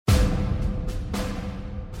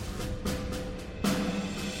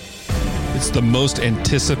It's the most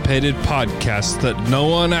anticipated podcast that no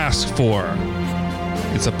one asked for.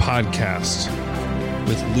 It's a podcast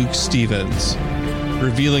with Luke Stevens,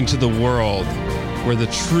 revealing to the world where the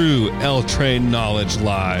true L-Train knowledge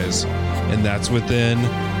lies, and that's within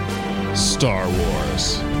Star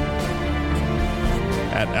Wars.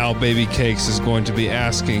 At Al Baby Cakes is going to be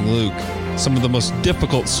asking Luke some of the most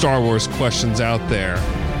difficult Star Wars questions out there.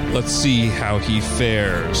 Let's see how he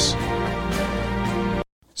fares.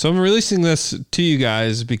 So I'm releasing this to you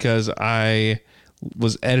guys because I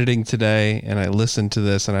was editing today and I listened to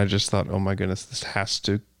this and I just thought, oh my goodness, this has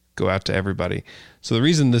to go out to everybody. So the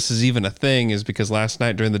reason this is even a thing is because last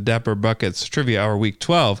night during the Dapper Buckets Trivia Hour Week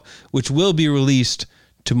 12, which will be released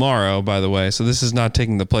tomorrow, by the way, so this is not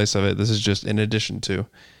taking the place of it. This is just in addition to.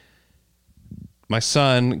 My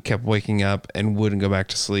son kept waking up and wouldn't go back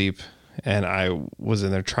to sleep, and I was in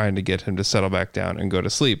there trying to get him to settle back down and go to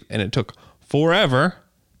sleep, and it took forever.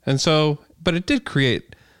 And so, but it did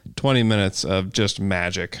create 20 minutes of just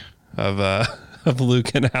magic of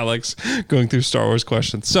Luke and Alex going through Star Wars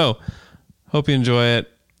questions. So hope you enjoy it.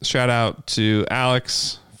 Shout out to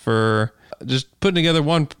Alex for just putting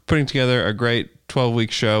together a great 12-week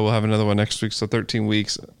show. We'll have another one next week, so 13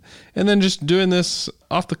 weeks. And then just doing this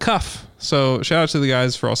off the cuff. So shout out to the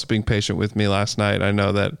guys for also being patient with me last night. I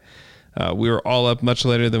know that we were all up much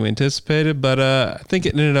later than we anticipated, but I think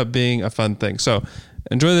it ended up being a fun thing. So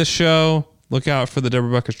enjoy this show. Look out for the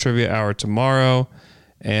Deborah Buckets Trivia Hour tomorrow.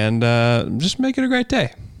 And just make it a great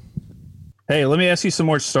day. Hey, let me ask you some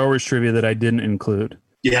more Star Wars trivia that I didn't include.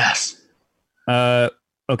 Yes.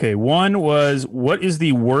 Okay, one was, what is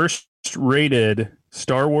the worst rated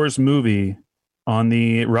Star Wars movie on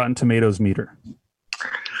the Rotten Tomatoes meter?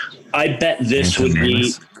 I bet this would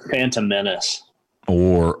be Phantom Menace.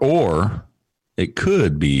 Or it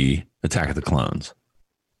could be Attack of the Clones.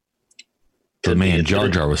 But man, Jar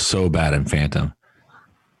Jar was so bad in Phantom.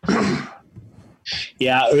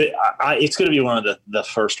 Yeah, it's going to be one of the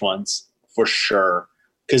first ones for sure.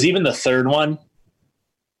 Because even the third one,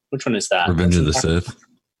 which one is that? Revenge of the Sith.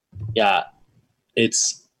 Yeah,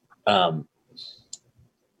 it's hot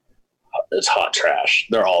trash.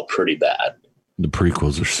 They're all pretty bad. The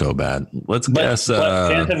prequels are so bad. Let's guess. But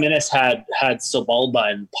Phantom Menace had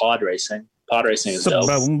Sebulba and pod racing. Pod racing is dope.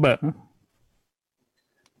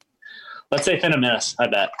 Let's say Phantom Menace. I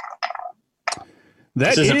bet.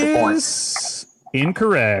 That is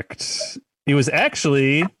incorrect. It was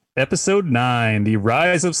actually Episode 9, The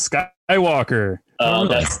Rise of Skywalker. Oh,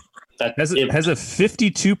 that has a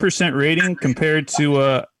 52% rating compared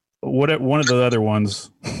to one of the other ones.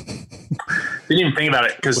 Didn't even think about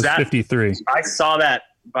it because that 53. I saw that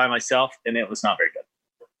by myself and it was not very good.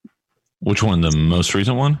 Which one? The most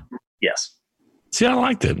recent one? Yes. See, I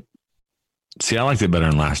liked it. I liked it better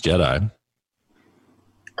than Last Jedi.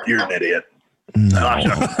 You're an idiot. No.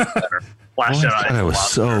 Last Jedi was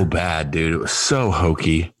so bad, dude. It was so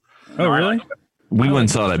hokey. Oh, really? We went and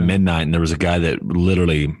saw it at midnight, and there was a guy that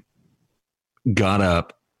literally got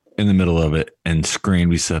up in the middle of it and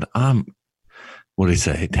screamed. He said, what did he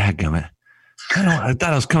say? Dadgummit. I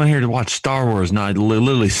thought I was coming here to watch Star Wars, not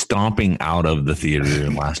literally stomping out of the theater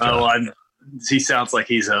in Last Jedi. He sounds like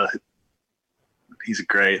he's a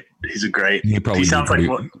great. He probably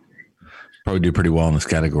do pretty well in this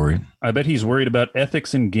category. I bet he's worried about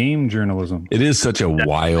ethics in game journalism. It is such a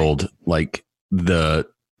wild, like the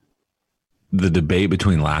debate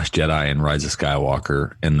between Last Jedi and Rise of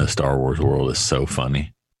Skywalker in the Star Wars world is so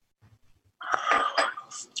funny.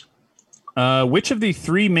 Which of the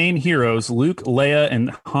three main heroes, Luke, Leia,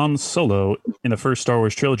 and Han Solo, in the first Star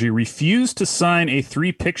Wars trilogy, refused to sign a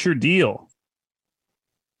 3-picture deal?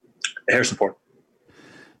 Harrison Ford.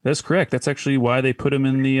 That's correct. That's actually why they put him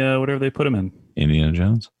in the whatever they put him in. Indiana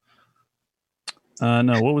Jones?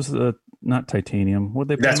 No, what was not titanium? What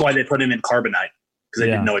they? That's why they put him in carbonite because they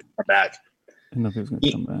didn't know he'd come back. I didn't know if he was going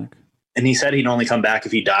to come back. And he said he'd only come back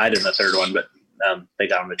if he died in the third one, but they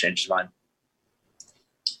got him to change his mind.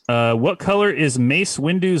 What color is Mace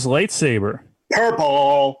Windu's lightsaber?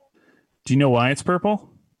 Purple. Do you know why it's purple?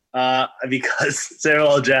 Because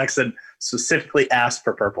Samuel L. Jackson specifically asked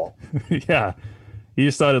for purple. Yeah. He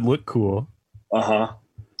just thought it'd look cool. Uh-huh.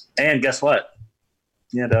 And guess what?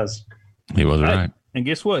 Yeah, it does. He was right. And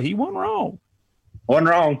guess what? He won wrong.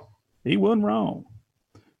 He won wrong.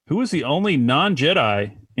 Who was the only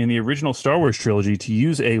non-Jedi in the original Star Wars trilogy to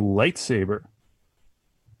use a lightsaber?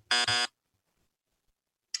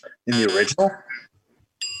 In the original?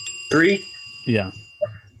 3? Yeah.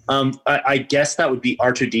 I guess that would be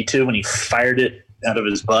R2-D2 when he fired it out of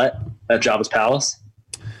his butt at Jabba's palace.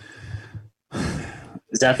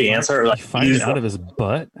 Is that the answer? Or he fired it out of his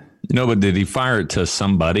butt? No, but did he fire it to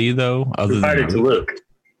somebody though? He fired it to Luke.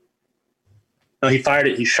 No, he fired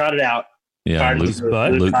it. He shot it out. Yeah,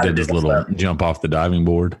 Luke did his little jump off the diving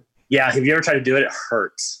board. Yeah, if you ever try to do it, it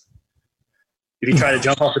hurts. If you try to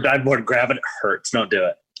jump off the diving board and grab it, it hurts. Don't do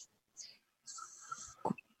it.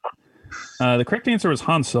 The correct answer was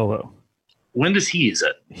Han Solo. When does he use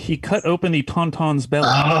it? He cut open the Tauntaun's belly.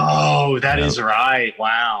 Oh, that is right.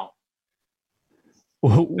 Wow.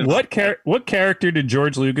 What character did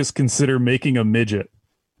George Lucas consider making a midget?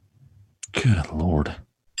 Good Lord.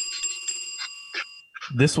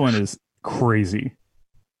 This one is crazy.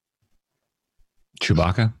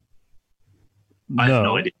 Chewbacca? I have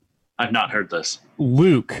no idea. I've not heard this.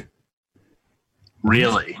 Luke.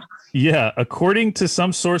 Really? Yeah. According to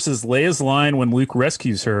some sources, Leia's line when Luke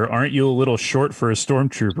rescues her, "Aren't you a little short for a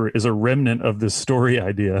stormtrooper?" is a remnant of this story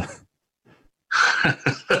idea.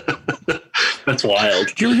 That's wild.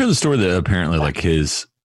 Did you ever hear the story that apparently like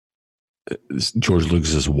George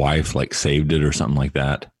Lucas's wife like saved it or something like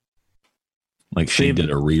that? Like she did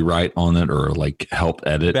a rewrite on it or like helped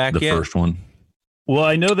edit first one? Well,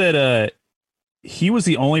 I know that he was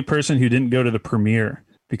the only person who didn't go to the premiere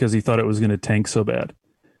because he thought it was going to tank so bad.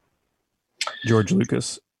 George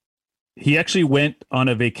Lucas. He actually went on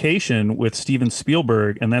a vacation with Steven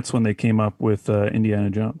Spielberg, and that's when they came up with Indiana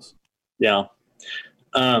Jones. Yeah.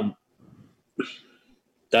 That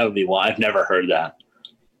would be why. I've never heard that.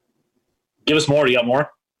 Give us more. You got more?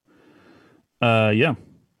 Yeah.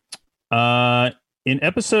 In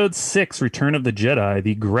episode 6, Return of the Jedi,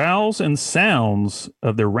 the growls and sounds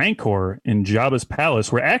of the Rancor in Jabba's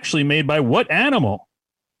palace were actually made by what animal?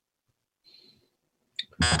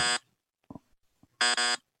 I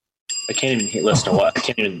can't even listen to what. I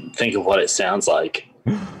can't even think of what it sounds like.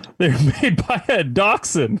 They're made by a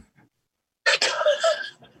dachshund.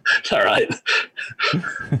 All right.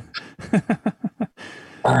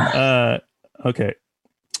 Okay.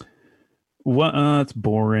 What? It's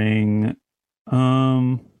boring.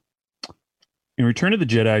 In Return of the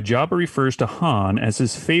Jedi, Jabba refers to Han as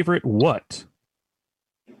his favorite what?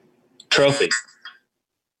 Trophy.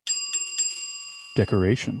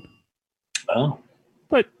 Decoration. Oh.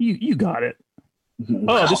 But you got it.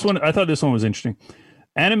 Wow. Oh, this one. I thought this one was interesting.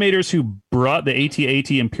 Animators who brought the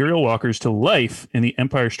AT-AT Imperial Walkers to life in The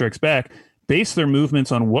Empire Strikes Back base their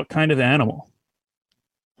movements on what kind of animal?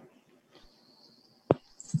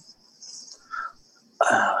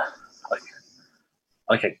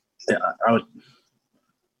 Okay. I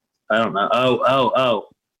don't know. Oh.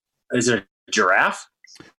 Is it a giraffe?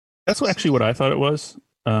 That's actually what I thought it was.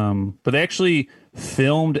 But they actually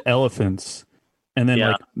filmed elephants and then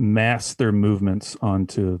like masked their movements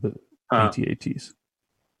onto the AT-ATs.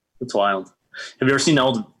 That's wild. Have you ever seen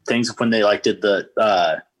old things when they like did the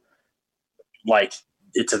like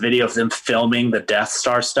it's a video of them filming the Death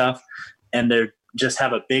Star stuff, and they just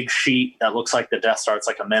have a big sheet that looks like the Death Star. It's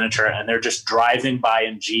like a miniature, and they're just driving by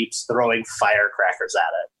in Jeeps throwing firecrackers at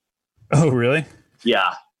it. Oh, really?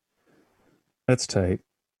 Yeah. That's tight.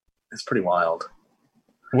 It's pretty wild.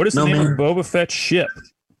 What is the name of Boba Fett's ship?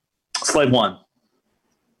 Slave One.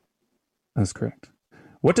 That's correct.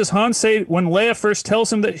 What does Han say when Leia first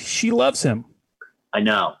tells him that she loves him? I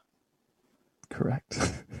know. Correct.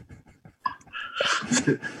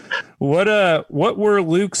 What were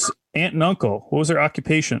Luke's aunt and uncle? What was their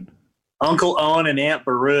occupation? Uncle Owen and Aunt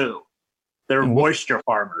Beru. They're moisture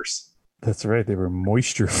farmers. That's right. They were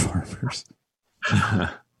moisture farmers.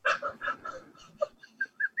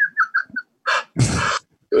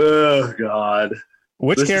 Oh, God.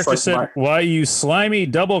 Which character said, "Why, you slimy,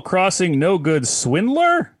 double-crossing, no-good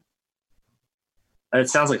swindler"? It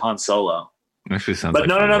sounds like Han Solo. Actually sounds but like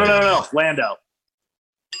no. Lando.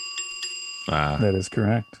 That is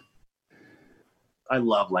correct. I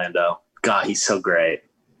love Lando. God, he's so great.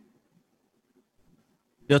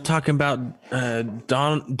 You're talking about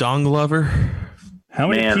Dong Lover? How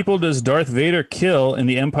many people does Darth Vader kill in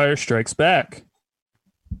The Empire Strikes Back?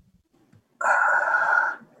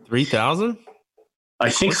 3,000? I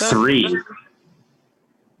think 3.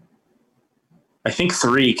 I think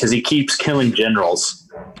 3 because he keeps killing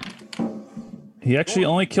generals. He actually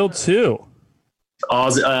only killed 2.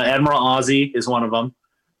 Admiral Ozzy is one of them.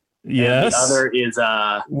 Yes. And the other is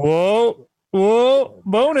whoa,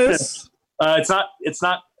 bonus. It's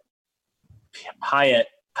not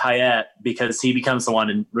Pyatt because he becomes the one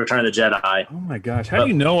in Return of the Jedi. Oh my gosh! How do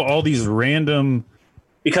you know all these random?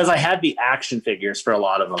 Because I had the action figures for a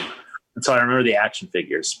lot of them, and so I remember the action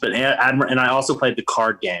figures. But and I also played the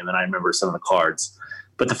card game, and I remember some of the cards.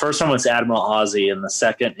 But the first one was Admiral Ozzy, and the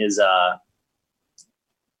second is I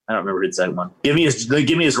don't remember the second one. Give me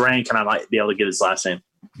his rank, and I might be able to get his last name.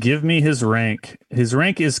 Give me his rank. His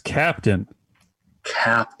rank is captain.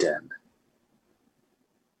 Captain.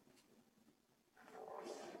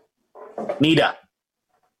 Nita.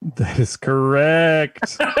 That is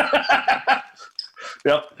correct.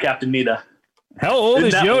 Yep, Captain Nita. How old Isn't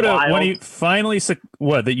is that Yoda wild? when he finally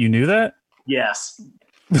what? That you knew that? Yes.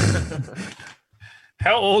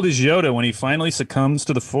 How old is Yoda when he finally succumbs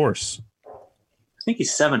to the Force? I think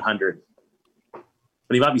he's 700. But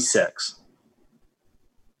he might be 6.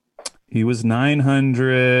 He was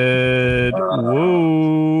 900.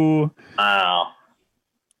 Whoa. Wow.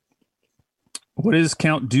 What is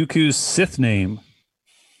Count Dooku's Sith name?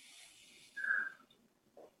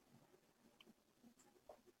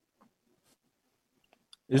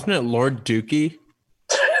 Isn't it Lord Dookie?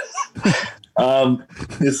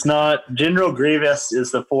 It's not. General Grievous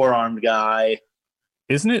is the 4-armed guy.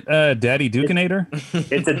 Isn't it Daddy Dukinator?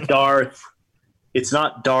 It's a Darth. It's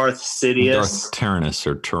not Darth Sidious. Darth Tyrannus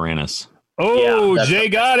or Tyrannus. Oh, Yeah, Jay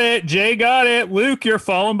got it. Jay got it. Luke, you're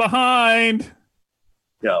falling behind.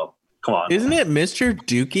 Yo, come on. Isn't it Mr.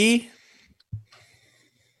 Dookie?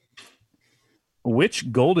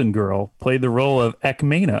 Which Golden Girl played the role of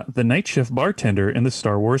Akmena, the night shift bartender in the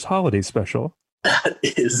Star Wars Holiday Special?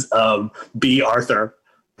 Is B. Arthur.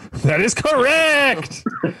 That is correct.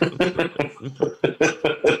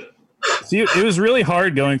 See, it was really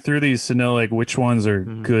hard going through these to know like which ones are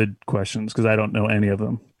good questions because I don't know any of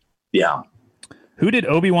them. Yeah. Who did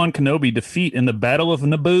Obi-Wan Kenobi defeat in the Battle of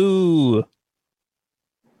Naboo?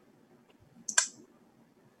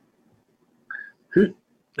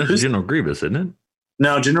 That's General Grievous, isn't it?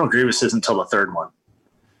 No, General Grievous isn't until the third one.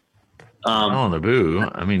 Naboo.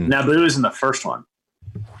 I mean, Naboo is in the first one.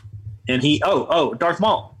 And Darth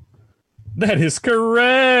Maul. That is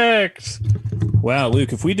correct. Wow,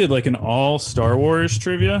 Luke, if we did like an all Star Wars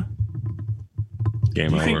trivia,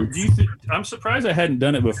 game over. I'm surprised I hadn't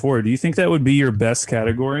done it before. Do you think that would be your best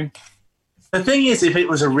category? The thing is, if it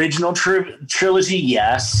was original trilogy,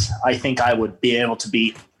 yes, I think I would be able to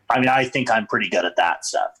beat. I mean, I think I'm pretty good at that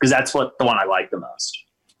stuff because that's the one I like the most.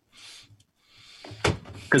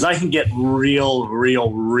 Because I can get real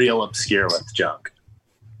obscure with junk.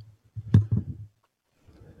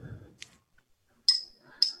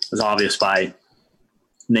 It's obvious by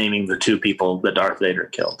naming the 2 people that Darth Vader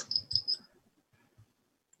killed.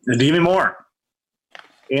 And give me more.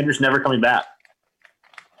 Andrew's never coming back.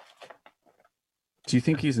 Do you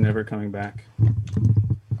think he's never coming back?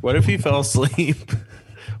 What if he fell asleep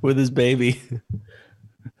with his baby?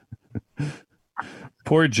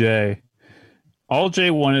 Poor Jay. All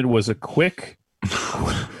Jay wanted was a quick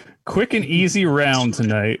and easy round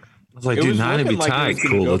tonight. I was like, It dude, was 9 would be looking like it tight. was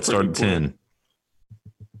gonna Cool. go Let's start at pretty 10.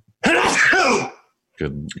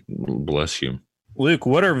 Good. Bless you. Luke,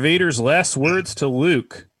 what are Vader's last words to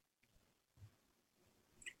Luke?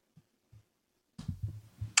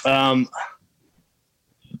 Let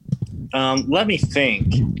me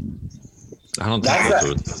think. I don't think That's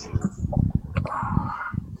that's what.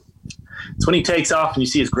 It's when he takes off and you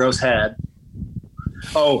see his gross head.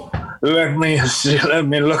 Oh, let me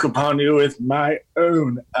look upon you with my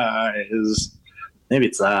own eyes. Maybe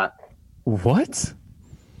it's that. What?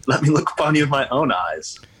 Let me look upon you with my own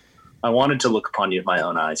eyes. I wanted to look upon you with my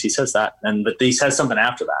own eyes. He says that, but he says something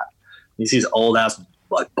after that. He sees old ass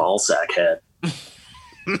like ball sack head.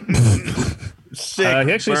 Sick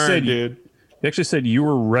He actually burn, said, dude. He actually said you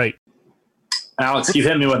were right. Alex, keep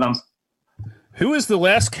hitting me with them. Who is the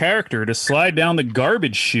last character to slide down the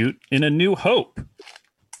garbage chute in A New Hope?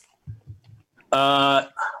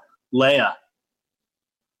 Leia.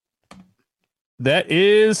 That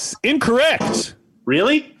is incorrect.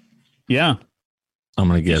 Really? Yeah. I'm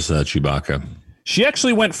going to guess Chewbacca. She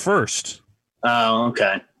actually went first. Oh,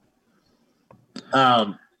 okay.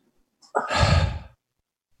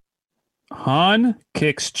 Han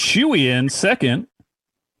kicks Chewie in second.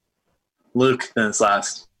 Luke, then it's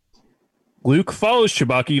last. Luke follows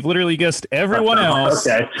Chewbacca. You've literally guessed everyone else.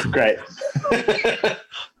 Okay, great.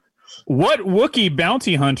 What Wookiee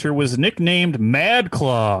bounty hunter was nicknamed Mad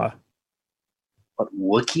Claw? What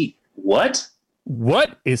Wookiee? What?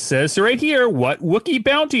 What? It says right here. What Wookiee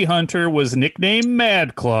bounty hunter was nicknamed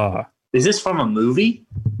Mad Claw? Is this from a movie?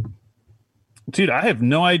 Dude, I have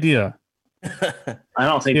no idea. I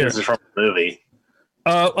don't think Here. this is from a movie.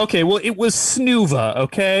 Okay, well, it was Snoova,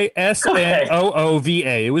 okay?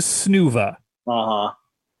 Snoova. It was Snoova. Uh-huh.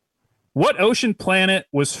 What ocean planet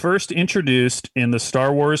was first introduced in the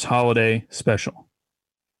Star Wars Holiday Special?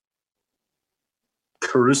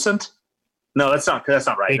 Coruscant? No, that's not right. That's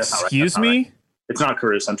not right. Excuse That's not me? right. It's not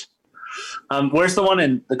Coruscant. Where's the one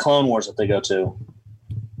in the Clone Wars that they go to?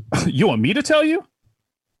 You want me to tell you?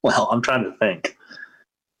 Well, I'm trying to think.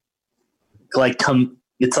 like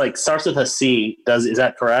it's like starts with a C. Is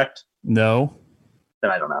that correct? No.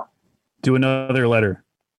 Then I don't know. Do another letter.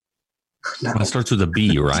 It starts with a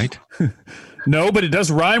B, right? No, but it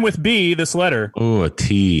does rhyme with B, this letter. Oh, a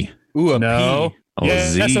T. Ooh, a No. P. Oh,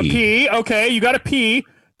 Yes, Z. that's a P. Okay, you got a P.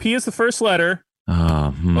 P is the first letter.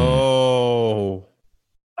 Oh.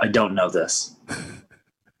 I don't know this.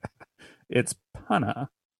 It's Pana.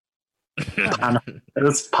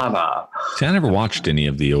 It's Pana. See, I never watched any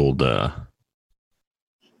of the old. The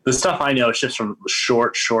stuff I know is just from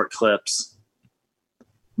short clips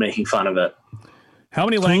making fun of it. How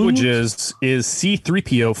many languages is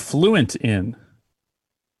C-3PO fluent in?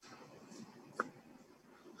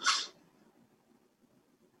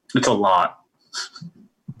 It's a lot.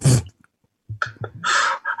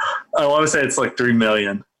 I want to say it's like 3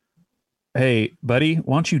 million. Hey, buddy,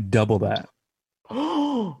 why don't you double that?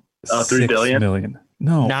 3 6 billion? million.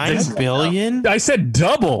 No. 9 billion? I said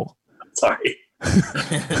double. Sorry.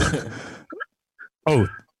 Oh,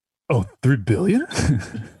 3 billion?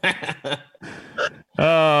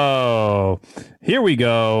 Oh, here we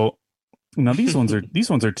go. Now these ones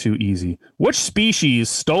are too easy. Which species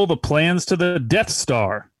stole the plans to the Death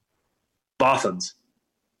Star? Bothans.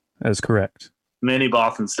 That is correct. Many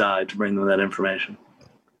Bothans died to bring them that information.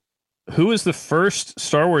 Who is the first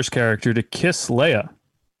Star Wars character to kiss Leia?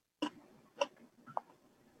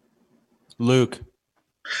 Luke.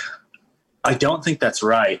 I don't think that's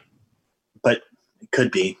right, but it could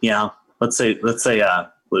be. Yeah. Let's say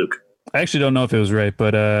Luke. I actually don't know if it was right,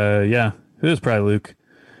 but yeah, it was probably Luke.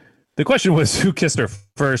 The question was who kissed her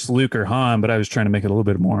first, Luke or Han, but I was trying to make it a little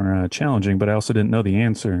bit more challenging, but I also didn't know the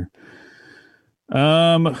answer.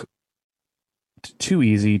 Too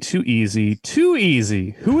easy.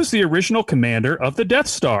 Who was the original commander of the Death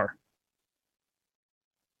Star?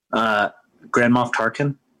 Grand Moff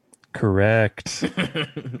Tarkin. Correct.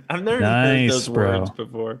 I've never Nice, heard those bro. words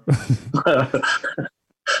before.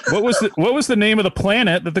 What was the name of the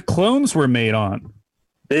planet that the clones were made on?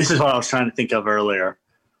 This is what I was trying to think of earlier.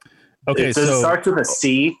 Okay, Does it so start with a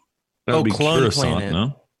C? That would be Clone Coruscant, Planet.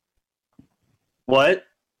 no? What?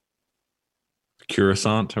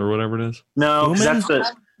 Coruscant or whatever it is. No, 'cause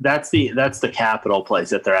Human? that's the capital place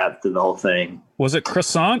that they're at through the whole thing. was it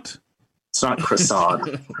croissant? It's not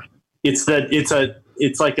Croissant. it's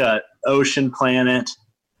like a ocean planet.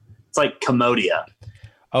 It's like Commodia.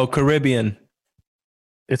 Oh, Caribbean.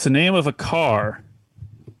 It's the name of a car.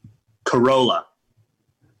 Corolla.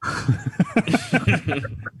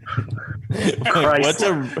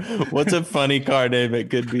 What's a funny car name it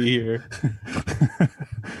could be here?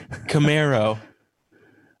 Camaro.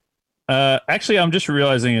 Actually, I'm just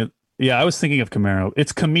realizing it. Yeah, I was thinking of Camaro.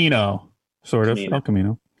 It's Camino, sort of. Camino. El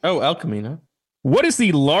Camino. Oh, El Camino. What is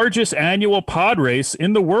the largest annual pod race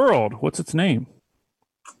in the world? What's its name?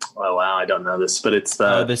 Oh wow, I don't know this, but it's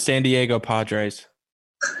The San Diego Padres.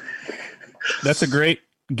 That's a great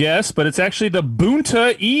guess, but it's actually the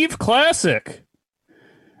Boonta Eve Classic.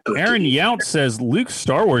 Aaron Yount says Luke's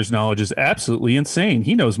Star Wars knowledge is absolutely insane.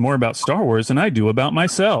 He knows more about Star Wars than I do about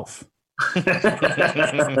myself.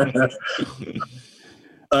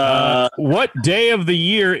 What day of the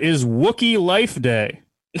year is Wookiee Life Day?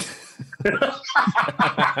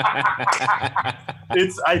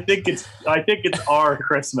 I think it's our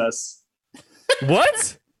Christmas.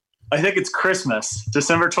 What? I think it's Christmas,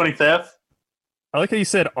 December 25th. I like how you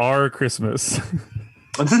said our Christmas.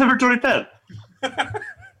 December 25th.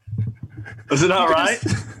 Is it not right?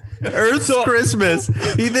 Earth's Christmas.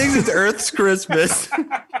 He thinks it's Earth's Christmas.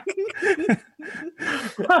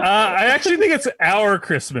 I actually think it's our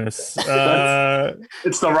Christmas.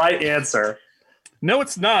 It's the right answer. No,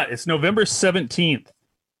 it's not. It's November 17th.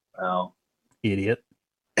 Oh, Idiot.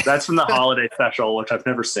 that's from the holiday special, which I've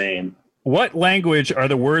never seen. What language are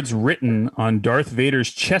the words written on Darth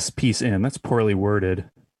Vader's chess piece in? That's poorly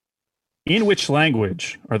worded. In which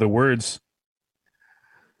language are the words?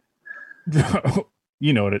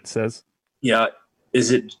 You know what it says. Yeah,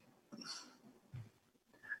 is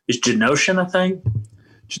Genoshan a thing?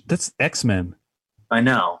 That's X-Men. I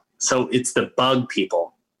know. So it's the bug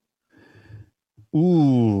people.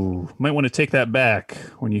 Ooh, might want to take that back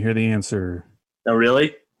when you hear the answer. Oh,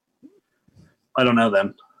 really? I don't know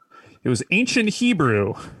them. It was ancient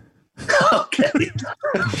Hebrew. Okay.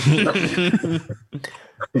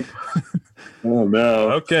 Oh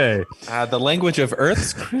no. Okay. The language of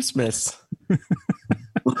Earth's Christmas.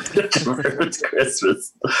 It's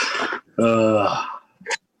Christmas.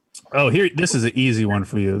 Oh, here, this is an easy one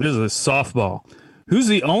for you. This is a softball. Who's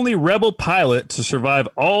the only rebel pilot to survive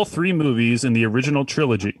all 3 movies in the original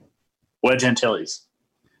trilogy? Wedge Antilles.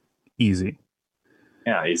 Easy.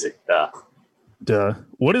 Yeah, easy. Duh.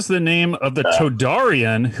 What is the name of the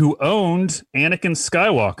Todarian who owned Anakin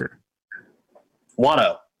Skywalker?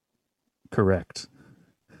 Watto. Correct.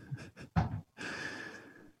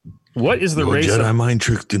 What is the Your race Jedi of mind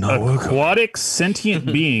tricks do not work. aquatic sentient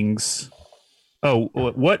beings? Oh,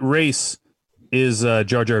 what race is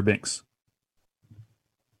Jar Jar Binks?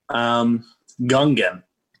 Gungan. Isn't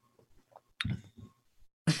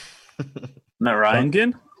that right?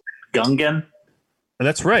 Gungan? Gungan?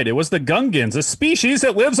 That's right. It was the Gungans, a species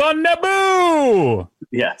that lives on Naboo.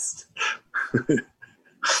 Yes.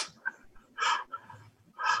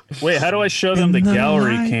 Wait, how do I show them the In the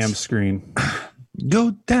gallery light. cam screen?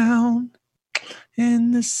 Go down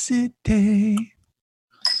in the city.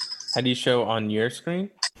 How do you show on your screen?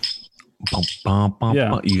 Bum, bum, bum, Yeah.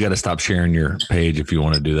 bum. You got to stop sharing your page if you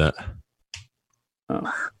want to do that.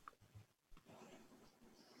 Oh.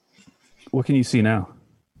 What can you see now?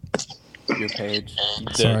 Your page.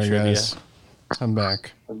 The Sorry, trivia. guys. I'm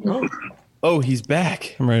back. Oh, he's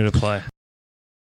back. I'm ready to play.